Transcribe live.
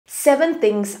7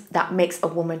 things that makes a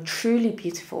woman truly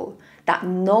beautiful that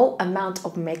no amount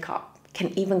of makeup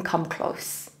can even come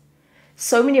close.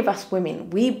 So many of us women,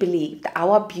 we believe that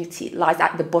our beauty lies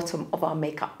at the bottom of our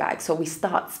makeup bag. So we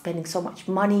start spending so much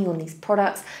money on these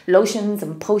products, lotions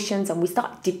and potions, and we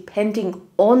start depending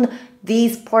on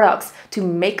these products to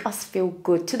make us feel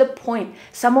good, to the point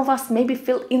some of us maybe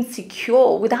feel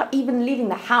insecure without even leaving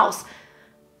the house,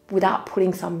 without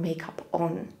putting some makeup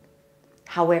on.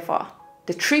 However,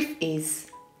 the truth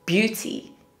is,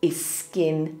 beauty is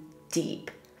skin deep.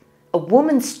 A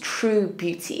woman's true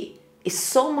beauty is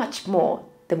so much more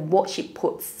than what she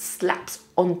slaps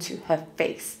onto her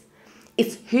face.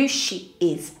 It's who she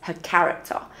is, her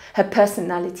character, her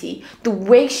personality, the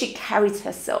way she carries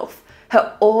herself,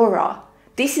 her aura.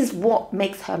 This is what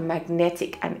makes her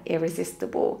magnetic and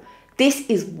irresistible. This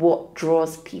is what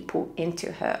draws people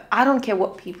into her. I don't care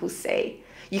what people say.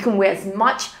 You can wear as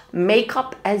much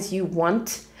makeup as you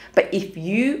want, but if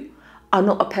you are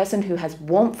not a person who has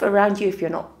warmth around you, if you're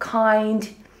not kind,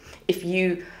 if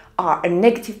you are a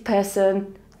negative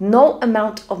person, no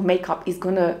amount of makeup is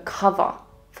going to cover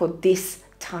for this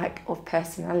type of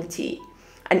personality.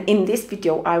 And in this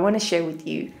video, I want to share with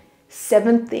you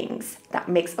 7 things that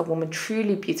makes a woman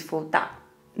truly beautiful that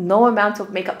no amount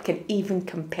of makeup can even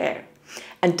compare.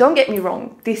 And don't get me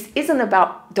wrong, this isn't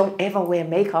about don't ever wear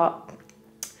makeup.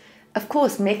 Of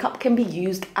course, makeup can be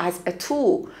used as a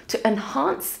tool to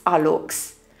enhance our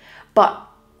looks, but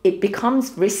it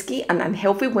becomes risky and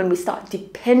unhealthy when we start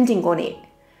depending on it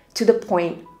to the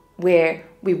point where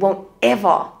we won't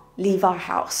ever leave our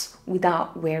house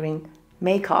without wearing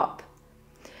makeup.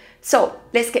 So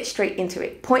let's get straight into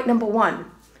it. Point number 1,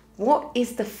 what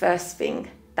is the first thing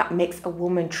that makes a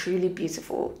woman truly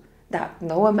beautiful that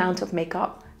no amount of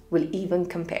makeup will even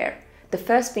compare? The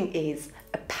first thing is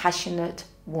a passionate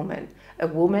woman, a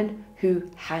woman who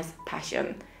has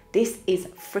passion. This is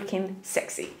freaking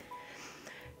sexy.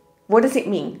 What does it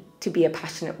mean to be a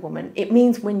passionate woman? It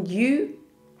means when you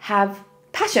have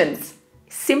passions.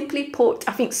 Simply put,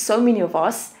 I think so many of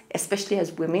us, especially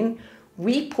as women,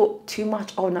 we put too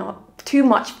much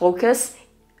focus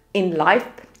in life,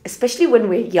 especially when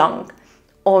we're young,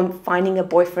 on finding a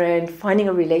boyfriend, finding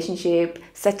a relationship,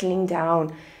 settling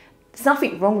down. There's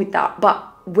nothing wrong with that.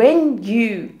 But when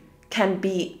you can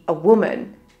be a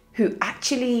woman who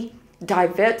actually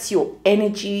diverts your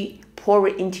energy, pour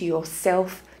it into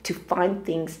yourself to find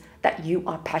things that you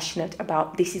are passionate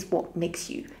about, this is what makes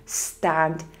you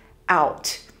stand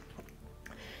out.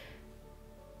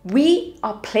 We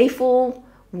are playful.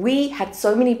 We had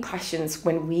so many passions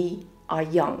when we are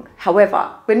young.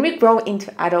 However, when we grow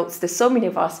into adults, there's so many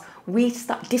of us, we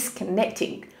start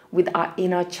disconnecting with our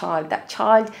inner child, that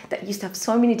child that used to have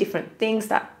so many different things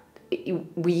that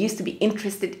we used to be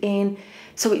interested in.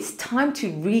 So it's time to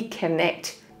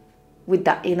reconnect with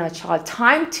that inner child,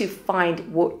 time to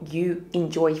find what you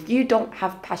enjoy. If you don't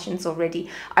have passions already,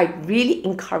 I really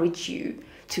encourage you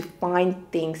to find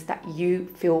things that you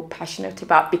feel passionate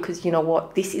about, because you know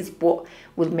what, this is what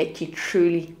will make you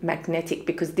truly magnetic,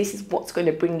 because this is what's going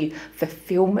to bring you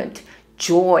fulfillment,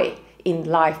 joy in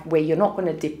life, where you're not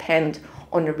going to depend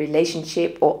on a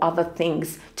relationship or other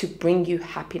things to bring you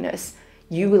happiness.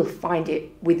 You will find it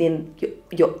within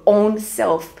your own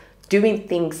self, doing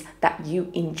things that you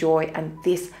enjoy, and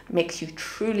this makes you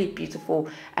truly beautiful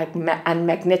and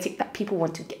magnetic, that people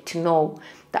want to get to know,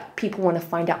 that people want to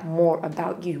find out more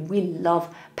about you. We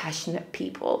love passionate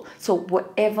people. So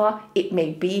whatever it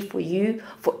may be for you,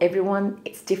 for everyone,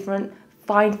 it's different.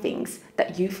 Find things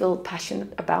that you feel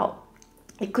passionate about.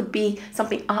 It could be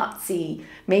something artsy,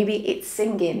 maybe it's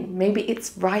singing, maybe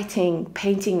it's writing,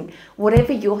 painting,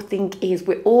 whatever your thing is.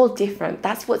 We're all different.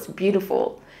 That's what's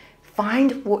beautiful.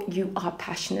 Find what you are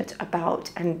passionate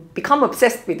about and become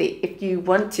obsessed with it if you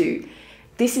want to.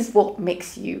 This is what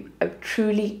makes you a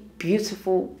truly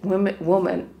beautiful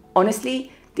woman.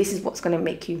 Honestly, this is what's going to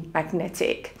make you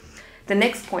magnetic. The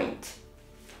next point,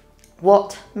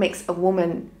 what makes a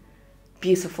woman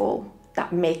beautiful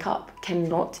that makeup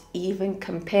cannot even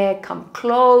come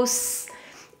close,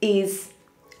 is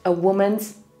a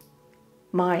woman's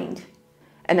mind.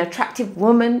 An attractive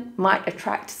woman might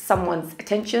attract someone's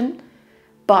attention,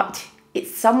 but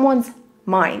it's someone's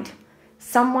mind,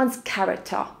 someone's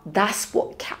character. That's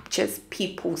what captures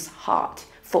people's heart,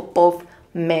 for both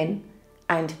men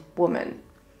and women.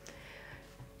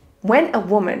 When a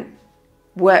woman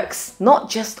works not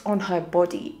just on her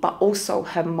body, but also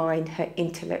her mind, her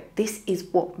intellect, this is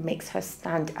what makes her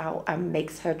stand out and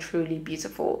makes her truly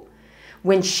beautiful.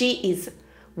 When she is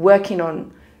working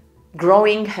on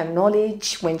growing her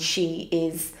knowledge, when she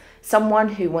is someone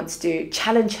who wants to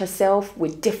challenge herself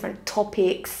with different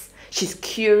topics, she's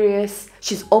curious,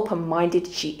 she's open-minded,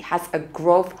 she has a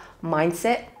growth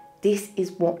mindset. This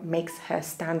is what makes her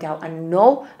stand out, and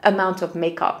no amount of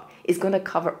makeup is going to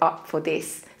cover up for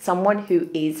this. Someone who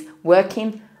is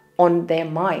working on their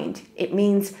mind. It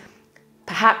means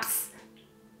perhaps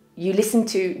you listen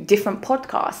to different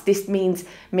podcasts. This means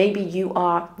maybe you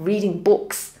are reading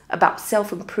books about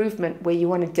self-improvement where you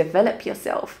want to develop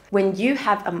yourself. When you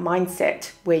have a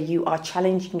mindset where you are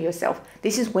challenging yourself,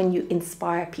 this is when you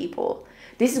inspire people.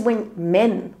 This is when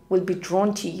men will be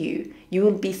drawn to you. You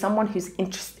will be someone who's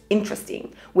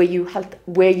interesting, where you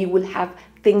will have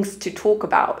things to talk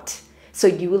about. So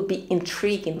you will be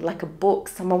intriguing, like a book.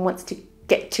 Someone wants to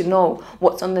get to know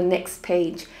what's on the next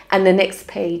page. And the next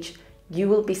page, you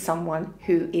will be someone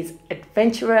who is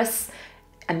adventurous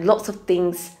and lots of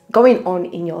things going on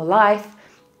in your life.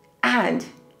 And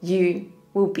you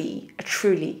will be a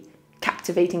truly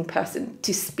captivating person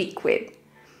to speak with.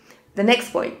 The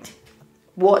next point,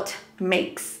 what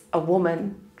makes a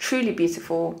woman truly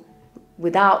beautiful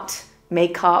without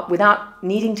makeup, without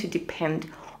needing to depend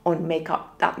on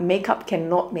makeup, that makeup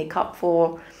cannot make up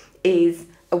for, is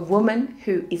a woman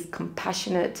who is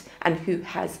compassionate and who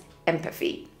has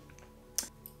empathy.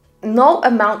 No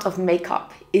amount of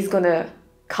makeup is going to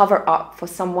cover up for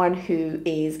someone who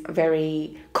is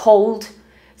very cold,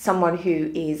 someone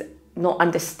who is not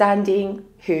understanding,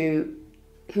 who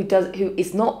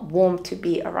is not warm to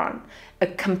be around. A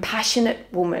compassionate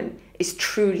woman is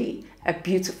truly a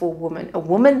beautiful woman, a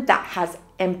woman that has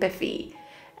empathy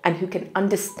and who can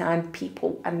understand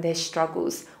people and their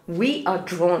struggles. We are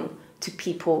drawn to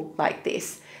people like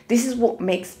this. This is what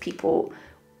makes people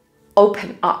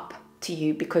open up to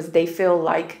you, because they feel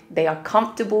like they are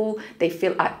comfortable, they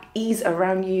feel at ease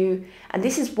around you. And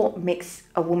this is what makes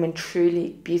a woman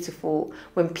truly beautiful,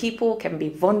 when people can be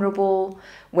vulnerable,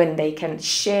 when they can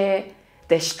share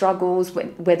their struggles,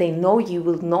 where they know you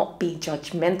will not be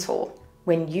judgmental.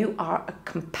 When you are a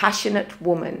compassionate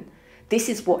woman, this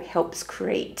is what helps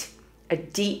create a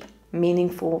deep,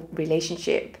 meaningful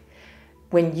relationship.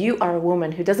 When you are a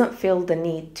woman who doesn't feel the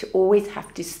need to always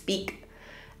have to speak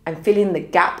and fill in the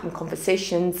gap in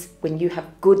conversations, when you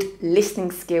have good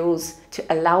listening skills to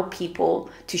allow people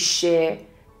to share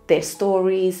their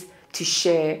stories, to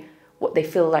share what they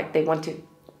feel like they want to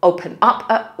open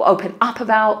up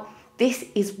about, this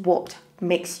is what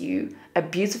makes you a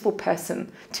beautiful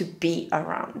person to be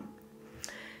around.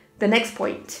 The next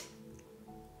point.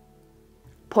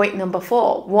 Point number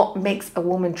 4, what makes a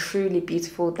woman truly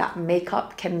beautiful that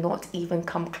makeup cannot even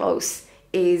come close,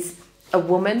 is a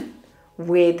woman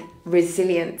with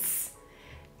resilience.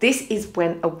 This is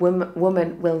when a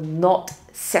woman will not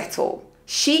settle.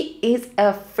 She is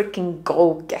a freaking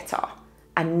goal-getter,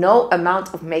 and no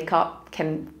amount of makeup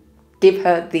can give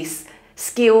her this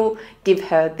skill, give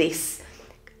her this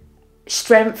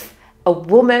strength. A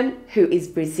woman who is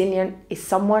resilient is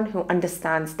someone who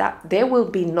understands that there will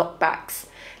be knockbacks,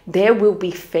 there will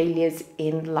be failures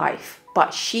in life,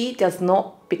 but she does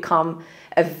not become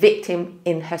a victim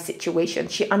in her situation.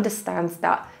 She understands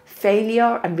that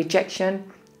failure and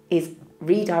rejection is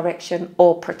redirection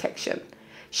or protection.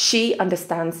 She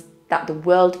understands that the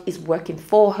world is working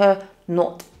for her,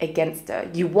 not against her.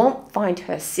 You won't find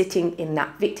her sitting in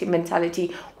that victim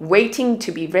mentality, waiting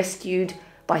to be rescued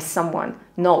by someone.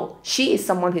 No, she is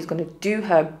someone who's going to do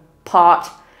her part.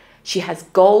 She has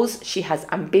goals, she has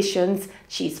ambitions,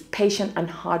 she's patient and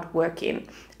hardworking.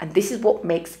 And this is what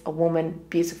makes a woman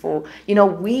beautiful. You know,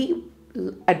 we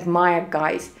admire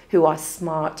guys who are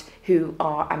smart, who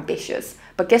are ambitious.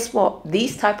 But guess what?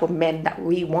 These type of men that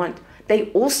we want,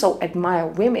 they also admire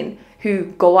women who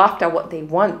go after what they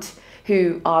want,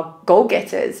 who are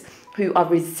go-getters, who are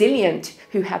resilient,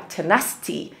 who have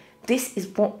tenacity. This is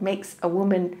what makes a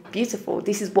woman beautiful.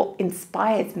 This is what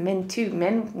inspires men too.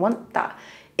 Men want that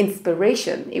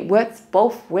inspiration. It works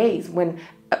both ways. When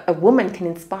a woman can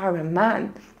inspire a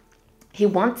man, he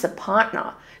wants a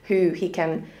partner who he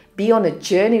can be on a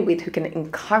journey with, who can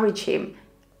encourage him.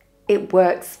 It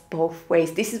works both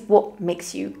ways. This is what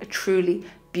makes you a truly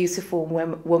beautiful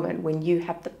woman, when you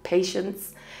have the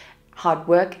patience, hard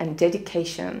work and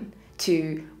dedication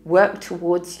to work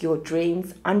towards your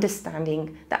dreams,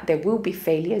 understanding that there will be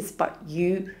failures, but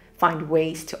you find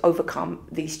ways to overcome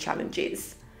these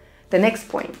challenges. The next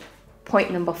point,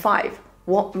 point number 5,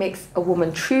 what makes a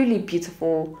woman truly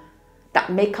beautiful that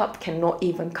makeup cannot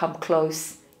even come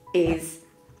close, is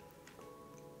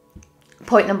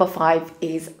point number 5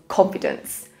 is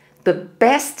confidence. The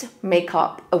best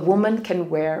makeup a woman can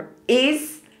wear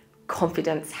is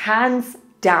confidence, hands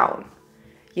down.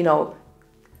 You know,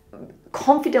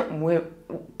 confident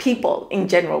people in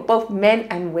general, both men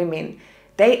and women,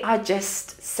 they are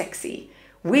just sexy.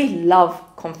 We love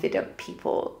confident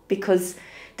people because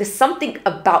there's something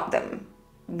about them.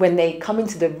 When they come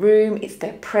into the room, it's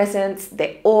their presence,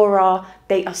 their aura.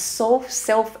 They are so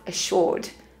self-assured.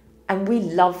 And we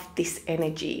love this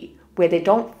energy where they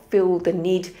don't feel the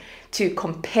need to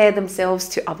compare themselves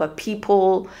to other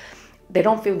people. They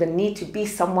don't feel the need to be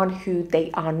someone who they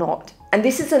are not. And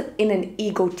this isn't in an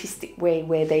egotistic way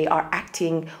where they are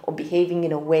acting or behaving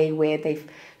in a way where they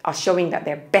are showing that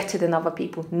they're better than other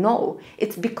people. No,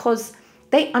 it's because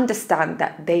they understand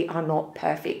that they are not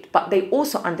perfect, but they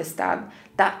also understand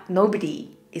that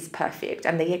nobody is perfect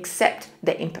and they accept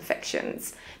their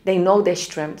imperfections. They know their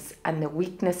strengths and their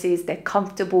weaknesses. They're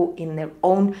comfortable in their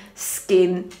own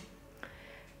skin.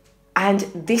 And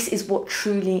this is what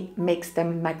truly makes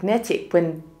them magnetic.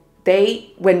 When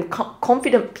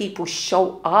confident people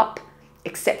show up,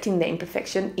 accepting their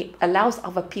imperfection, it allows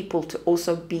other people to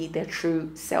also be their true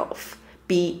self,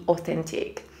 be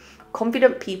authentic.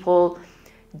 Confident people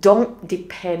don't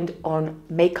depend on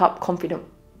makeup. Confident,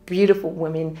 beautiful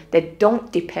women, they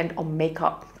don't depend on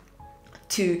makeup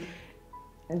to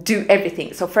do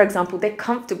everything. So for example, they're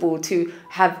comfortable to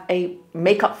have a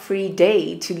makeup-free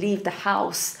day to leave the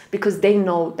house because they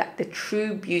know that the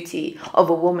true beauty of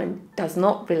a woman does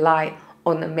not rely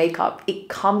on the makeup. It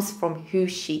comes from who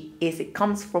she is. It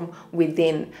comes from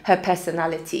within, her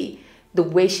personality, the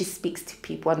way she speaks to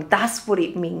people. And that's what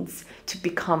it means to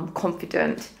become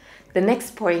confident. The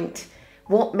next point,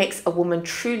 what makes a woman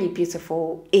truly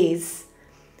beautiful is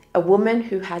a woman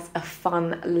who has a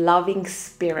fun, loving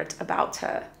spirit about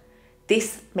her.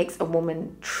 This makes a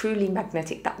woman truly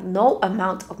magnetic that no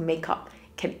amount of makeup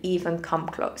can even come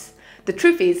close. The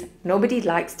truth is, nobody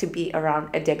likes to be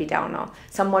around a Debbie Downer,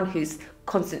 someone who's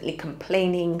constantly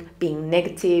complaining, being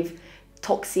negative,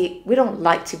 toxic. We don't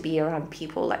like to be around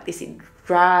people like this. It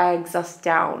drags us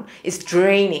down. It's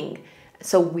draining.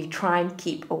 So we try and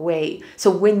keep away. So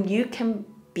when you can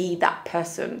be that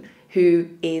person who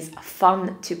is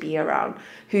fun to be around,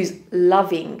 who's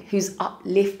loving, who's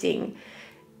uplifting,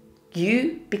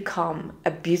 you become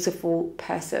a beautiful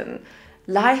person.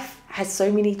 Life has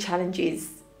so many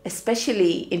challenges,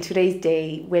 especially in today's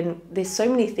day when there's so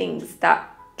many things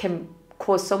that can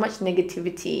cause so much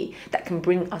negativity that can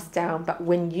bring us down. But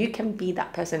when you can be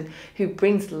that person who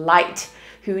brings light,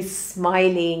 who is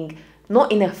smiling,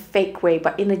 not in a fake way,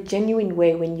 but in a genuine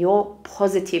way, when you're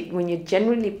positive, when you're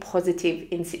genuinely positive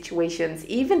in situations,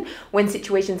 even when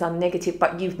situations are negative,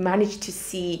 but you've managed to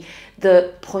see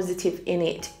the positive in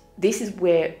it, this is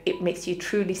where it makes you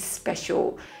truly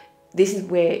special. This is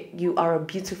where you are a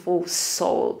beautiful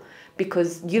soul,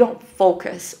 because you don't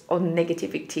focus on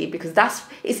negativity, because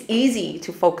it's easy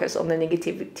to focus on the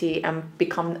negativity and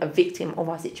become a victim of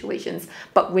our situations.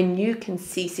 But when you can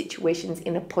see situations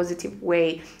in a positive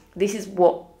way, this is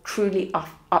what truly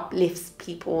uplifts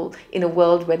people in a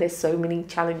world where there's so many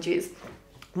challenges.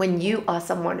 When you are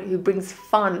someone who brings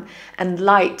fun and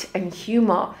light and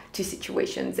humor to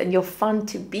situations and you're fun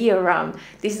to be around,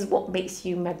 this is what makes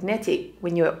you magnetic.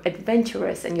 When you're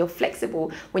adventurous and you're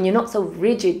flexible, when you're not so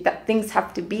rigid that things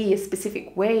have to be a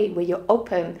specific way, where you're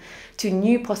open to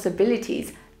new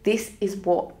possibilities, this is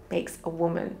what makes a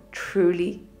woman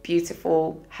truly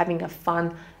beautiful, having a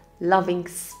fun, loving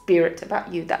spirit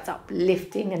about you that's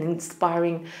uplifting and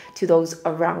inspiring to those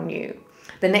around you.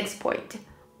 The next point,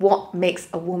 what makes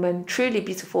a woman truly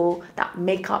beautiful that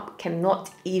makeup cannot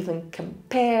even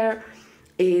compare,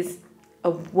 is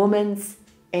a woman's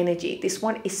energy. This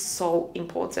one is so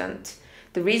important.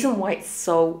 The reason why it's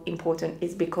so important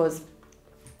is because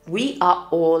we are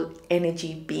all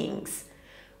energy beings.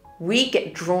 We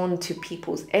get drawn to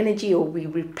people's energy, or we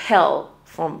repel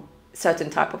from certain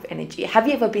type of energy. Have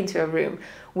you ever been to a room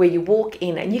where you walk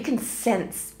in and you can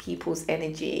sense people's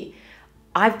energy?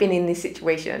 I've been in this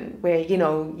situation where, you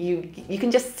know, you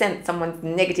can just sense someone's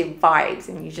negative vibes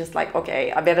and you're just like,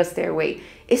 okay, I better stay away.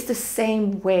 It's the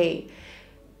same way.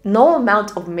 No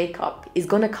amount of makeup is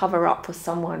going to cover up for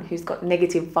someone who's got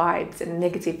negative vibes and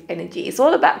negative energy. It's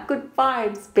all about good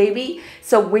vibes, baby.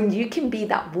 So when you can be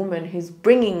that woman who's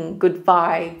bringing good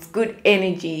vibes, good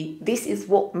energy, this is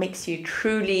what makes you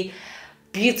truly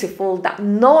beautiful, that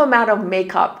no amount of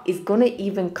makeup is gonna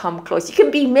even come close. You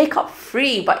can be makeup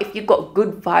free, but if you've got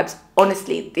good vibes,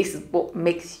 honestly, this is what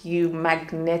makes you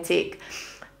magnetic.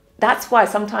 That's why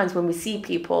sometimes when we see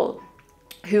people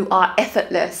who are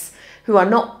effortless, who are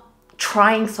not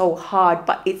trying so hard,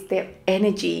 but it's their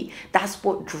energy, that's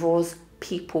what draws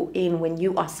people in. When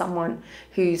you are someone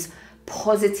who's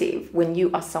positive, when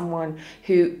you are someone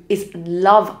who is in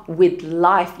love with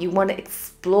life, you want to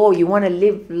explore, you want to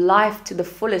live life to the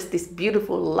fullest, this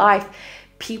beautiful life,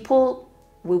 people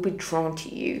will be drawn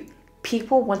to you.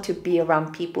 People want to be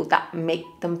around people that make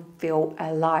them feel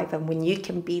alive. And when you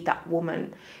can be that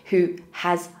woman who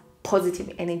has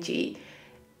positive energy,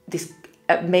 this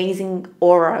amazing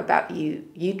aura about you,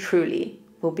 you truly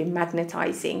will be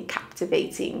magnetizing,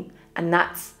 captivating. And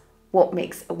that's what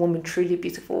makes a woman truly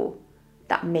beautiful.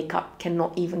 That makeup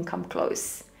cannot even come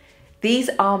close. These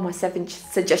are my 7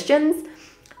 suggestions.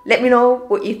 Let me know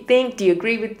what you think. Do you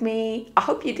agree with me? I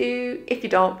hope you do. If you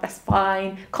don't, that's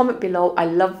fine. Comment below. I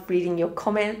love reading your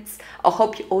comments. I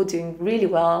hope you're all doing really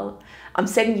well. I'm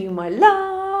sending you my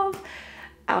love.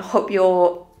 I hope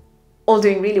you're all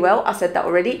doing really well. I said that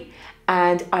already.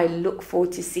 And I look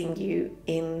forward to seeing you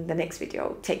in the next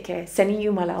video. Take care. Sending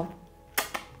you my love.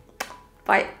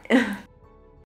 Bye.